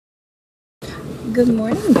Good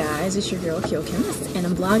morning, guys. It's your girl, qochemist, and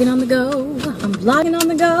I'm vlogging on the go. I'm vlogging on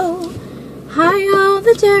the go. Hi, all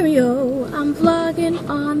the Dario. I'm vlogging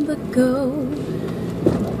on the go.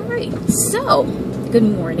 Alright, so, good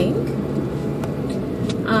morning.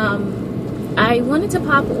 I wanted to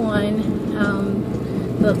pop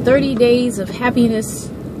on the 30 days of happiness.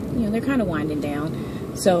 You know, they're kind of winding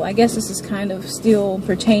down. So, I guess this is kind of still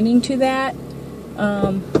pertaining to that.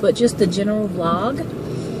 But just the general vlog.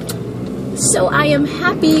 So I am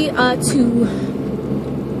happy to,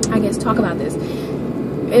 I guess, talk about this.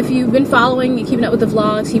 If you've been following and keeping up with the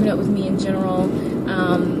vlogs, keeping up with me in general,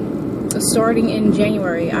 starting in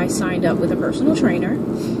January, I signed up with a personal trainer,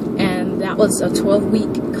 and that was a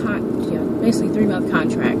 12-week, basically 3-month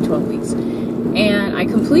contract, 12 weeks. And I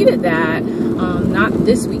completed that, not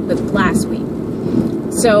this week, but last week.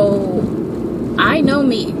 So I know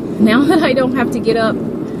me. Now that I don't have to get up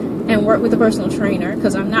and work with a personal trainer,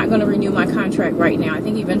 because I'm not going to renew my contract right now. I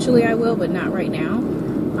think eventually I will, but not right now.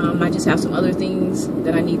 I just have some other things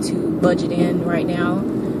that I need to budget in right now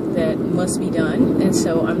that must be done, and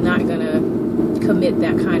so I'm not going to commit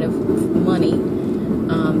that kind of money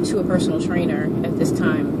to a personal trainer at this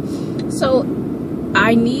time. So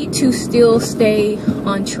I need to still stay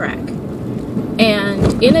on track.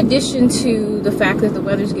 And in addition to the fact that the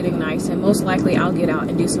weather's getting nice and most likely I'll get out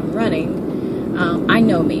and do some running, I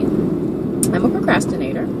know me. I'm a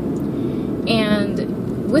procrastinator.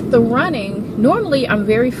 And with the running, normally I'm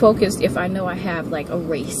very focused if I know I have like a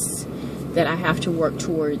race that I have to work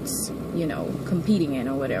towards, you know, competing in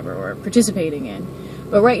or whatever, or participating in.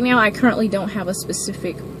 But right now I currently don't have a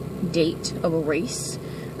specific date of a race.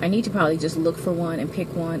 I need to probably just look for one and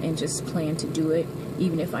pick one and just plan to do it,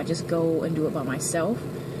 even if I just go and do it by myself.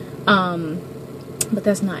 But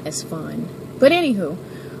that's not as fun. But anywho,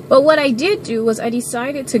 but what I did do was I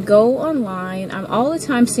decided to go online. I'm all the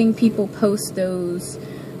time seeing people post those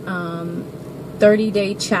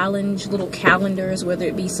 30-day challenge little calendars, whether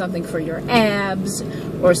it be something for your abs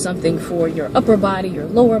or something for your upper body, your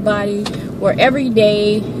lower body, where every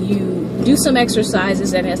day you do some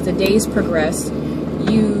exercises, and as the days progress,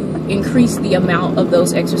 you increase the amount of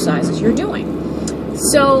those exercises you're doing.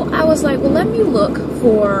 So I was like, well, let me look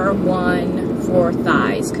for one for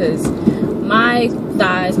thighs, because my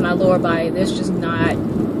thighs, my lower body, that's just not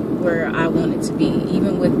where I want it to be.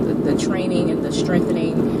 Even with the training and the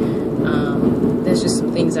strengthening, there's just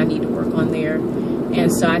some things I need to work on there.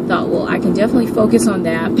 And so I thought, well, I can definitely focus on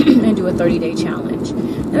that and do a 30-day challenge.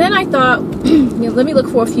 And then I thought, you know, let me look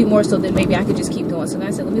for a few more so that maybe I could just keep going. So then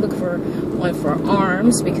I said, let me look for one for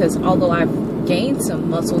arms, because although I've gained some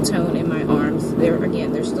muscle tone in my arms,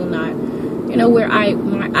 they're still not, you know, where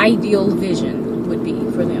my ideal vision would be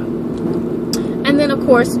for them. And then, of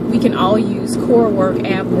course, we can all use core work,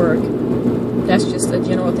 ab work. That's just a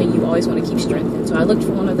general thing you always want to keep strengthened. So I looked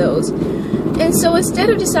for one of those. And so instead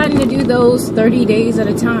of deciding to do those 30 days at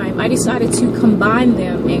a time, I decided to combine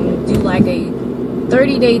them and do like a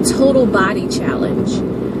 30-day total body challenge.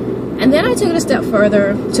 And then I took it a step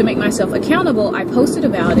further to make myself accountable. I posted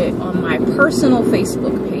about it on my personal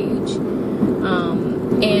Facebook page,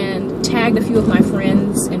 and tagged a few of my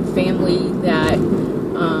friends and family that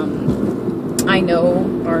I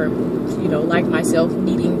know are, you know, like myself,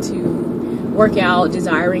 needing to work out,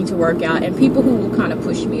 desiring to work out, and people who will kind of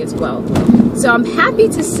push me as well. So I'm happy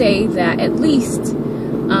to say that at least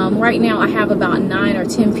right now I have about 9 or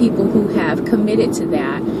 10 people who have committed to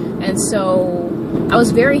that. And so I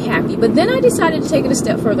was very happy. But then I decided to take it a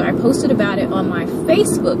step further. I posted about it on my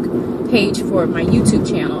Facebook page for my YouTube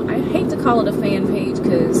channel. I hate to call it a fan page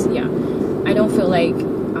because, yeah, I don't feel like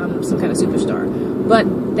I'm some kind of superstar. But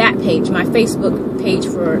that page, my Facebook page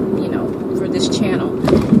for, you know, for this channel.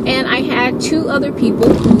 And I had 2 other people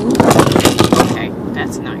who, okay,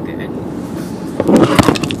 that's not good.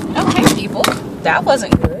 Okay, people, that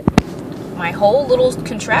wasn't good. My whole little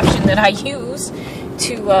contraption that I use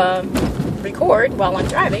to record while I'm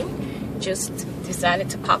driving just decided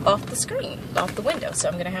to pop off the screen, off the window. So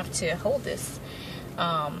I'm going to have to hold this.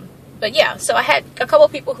 But yeah, so I had a couple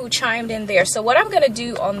of people who chimed in there. So what I'm going to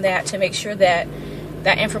do on that to make sure that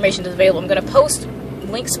that information is available, I'm going to post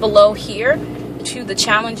links below here to the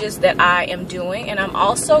challenges that I am doing, and I'm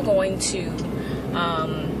also going to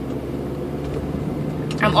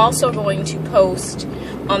post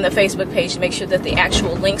on the Facebook page to make sure that the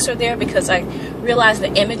actual links are there, because I realized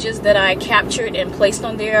the images that I captured and placed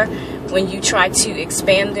on there, when you try to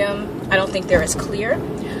expand them, I don't think they're as clear.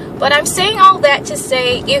 But I'm saying all that to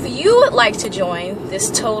say, if you would like to join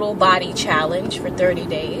this total body challenge for 30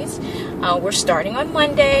 days, we're starting on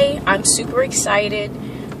Monday. I'm super excited.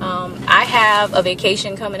 I have a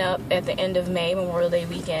vacation coming up at the end of May, Memorial Day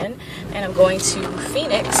weekend, and I'm going to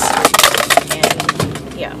Phoenix.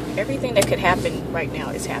 And yeah, everything that could happen right now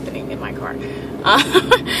is happening in my car.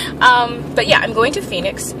 But yeah, I'm going to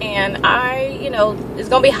Phoenix, and it's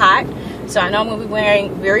gonna be hot, so I know I'm gonna be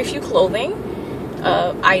wearing very few clothing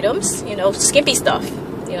items, skimpy stuff,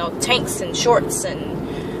 tanks and shorts,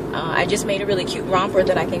 and I just made a really cute romper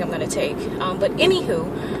that I think I'm gonna take. But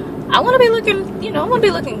anywho, I want to be looking, I want to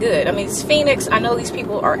be looking good. I mean, it's Phoenix. I know these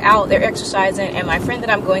people are out there exercising, and my friend that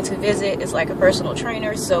I'm going to visit is like a personal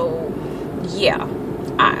trainer. So, yeah,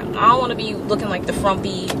 I don't want to be looking like the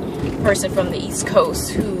frumpy person from the East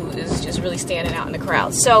Coast who is just really standing out in the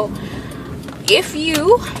crowd. So, if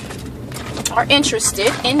you are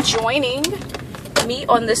interested in joining me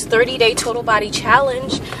on this 30-day total body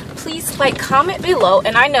challenge, please comment below.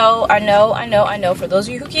 And I know for those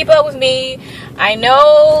of you who keep up with me, I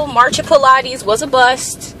know March of Pilates was a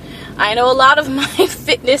bust. I know a lot of my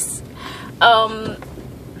fitness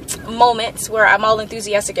moments where I'm all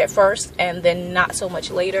enthusiastic at first and then not so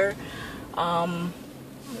much later. Was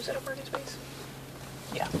that a parking space?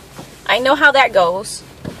 Yeah, I know how that goes.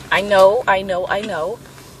 I know.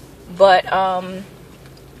 But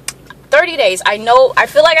 30 days, I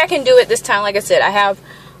feel like I can do it this time. Like I said, I have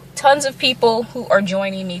tons of people who are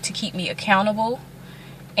joining me to keep me accountable,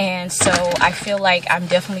 and so I feel like I'm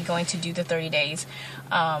definitely going to do the 30 days.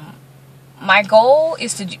 My goal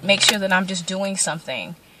is to make sure that I'm just doing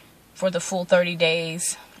something for the full 30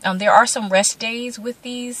 days. There are some rest days with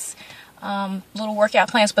these little workout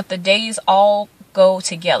plans, but the days all go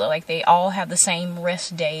together. Like, they all have the same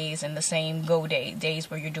rest days and the same go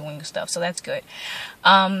days where you're doing stuff, so that's good.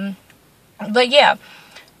 But yeah,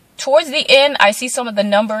 towards the end, I see some of the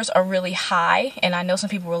numbers are really high, and I know some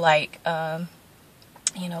people were like, that's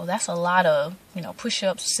a lot of,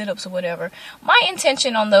 push-ups, sit-ups, or whatever. My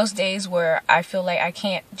intention on those days where I feel like I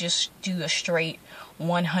can't just do a straight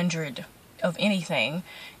 100 of anything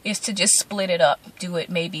is to just split it up.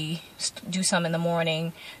 Maybe do some in the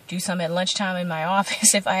morning, do some at lunchtime in my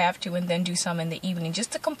office if I have to, and then do some in the evening,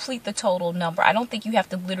 just to complete the total number. I don't think you have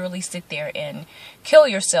to literally sit there and kill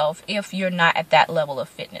yourself if you're not at that level of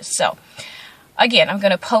fitness. So again, I'm going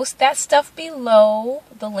to post that stuff below,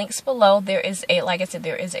 the links below. There is like I said,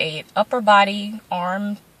 there is a upper body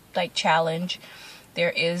arm challenge.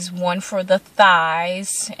 There is one for the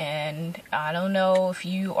thighs, and I don't know if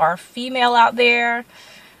you are female out there,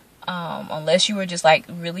 unless you were just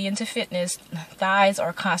really into fitness. Thighs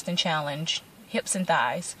are a constant challenge, hips and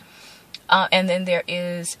thighs. And then there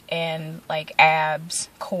is an abs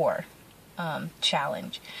core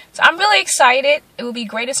challenge. So I'm really excited. It would be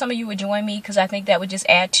great if some of you would join me, because I think that would just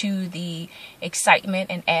add to the excitement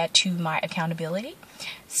and add to my accountability.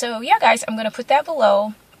 So yeah, guys, I'm going to put that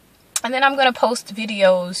below. And then I'm going to post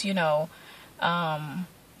videos,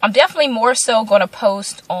 I'm definitely more so going to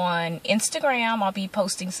post on Instagram. I'll be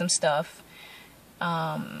posting some stuff.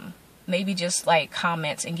 Maybe just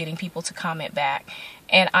comments and getting people to comment back.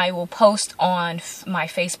 And I will post on my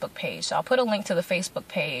Facebook page. So I'll put a link to the Facebook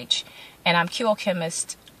page. And I'm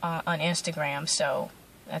qochemist on Instagram. So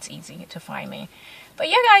that's easy to find me. But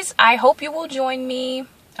yeah, guys, I hope you will join me.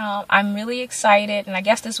 I'm really excited. And I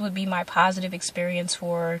guess this would be my positive experience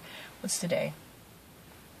for... What's today?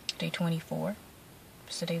 Day 24.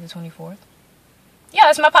 Is today the 24th? Yeah,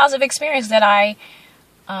 that's my positive experience, that I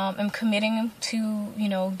am committing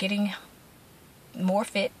to, getting more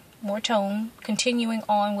fit, more tone, continuing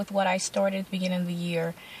on with what I started at the beginning of the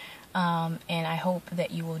year. And I hope that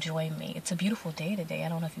you will join me. It's a beautiful day today. I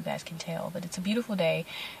don't know if you guys can tell, but it's a beautiful day.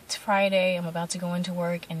 It's Friday. I'm about to go into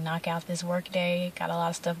work and knock out this work day. Got a lot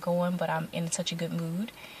of stuff going, but I'm in such a good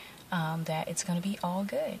mood. That it's going to be all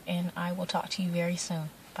good, and I will talk to you very soon.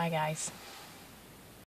 Bye, guys.